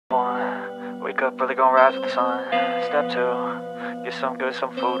Wake up, really gonna rise with the sun. Step 2, get some good,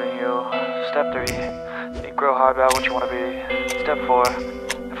 some food in you. Step 3, think real hard about what you wanna be. Step 4,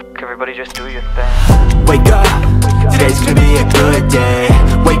 everybody just do your thing. Wake up, today's gonna be a good day.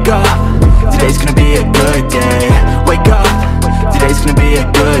 Wake up, today's gonna be a good day. Wake up, today's gonna be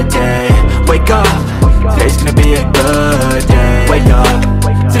a good day. Wake up, today's gonna be a good day. Wake up,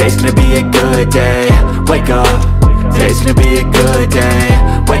 today's gonna be a good day. Wake up, today's gonna be a good day.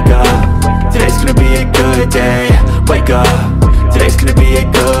 Wake up, today's gonna be a good day. Wake up, today's gonna be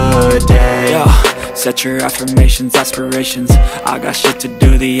a good day. Yo, set your affirmations, aspirations. I got shit to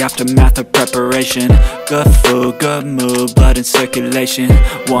do, the aftermath of preparation. Good food, good mood, blood in circulation.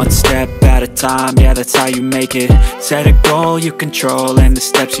 One step at a time, yeah, that's how you make it. Set a goal you control and the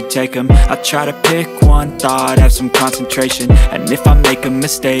steps you take them. I try to pick one thought, have some concentration. And if I make a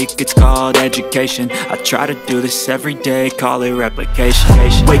mistake, it's called education. I try to do this every day, call it replication.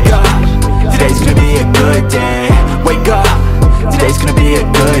 Wake up, today's gonna be a good day. Wake up, today's gonna be a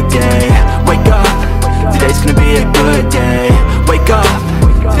good day. Wake up, today's gonna be a good day. Wake up,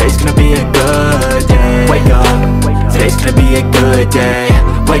 today's gonna be a good day. Wake up, today's gonna be a good day.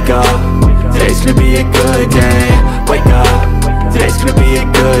 Wake up, today's gonna be a good day. Wake up, today's gonna be a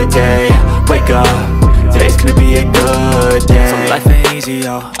good day. Wake up, today's gonna be a good day. So life ain't easy,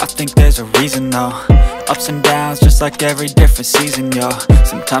 yo, I think there's a reason though. Ups and downs, just like every different season, yo.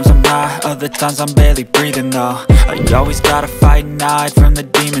 Sometimes I'm high, other times I'm barely breathing, though. You always gotta fight and hide from the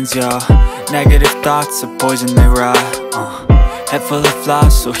demons, yo. Negative thoughts are poison, they rot. Head full of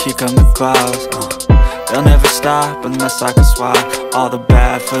flies, so here come the clouds. They'll never stop unless I can swap all the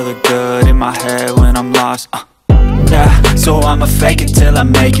bad for the good in my head when I'm lost. Yeah, so I'ma fake it till I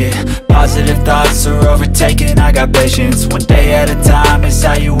make it. Positive thoughts are overtaken, I got patience. One day at a time is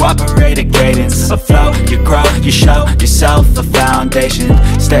how you operate a cadence. A flow, you grow, you show yourself a foundation.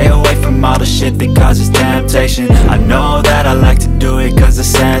 Stay away from all the shit that causes temptation. I know that I like to do it cause it's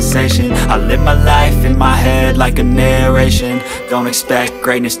sensation. I live my life in my head like a narration. Don't expect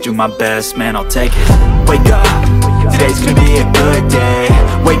greatness, do my best, man, I'll take it. Wake up, today's gonna be a good day.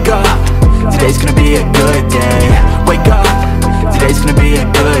 Wake up, today's gonna be a good day. Wake up, today's gonna be a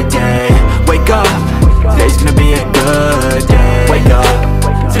good day. Wake up, today's gonna be a good day. Wake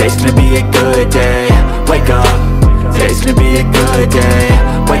up, today's gonna be a good day. Wake up, today's gonna be a good day.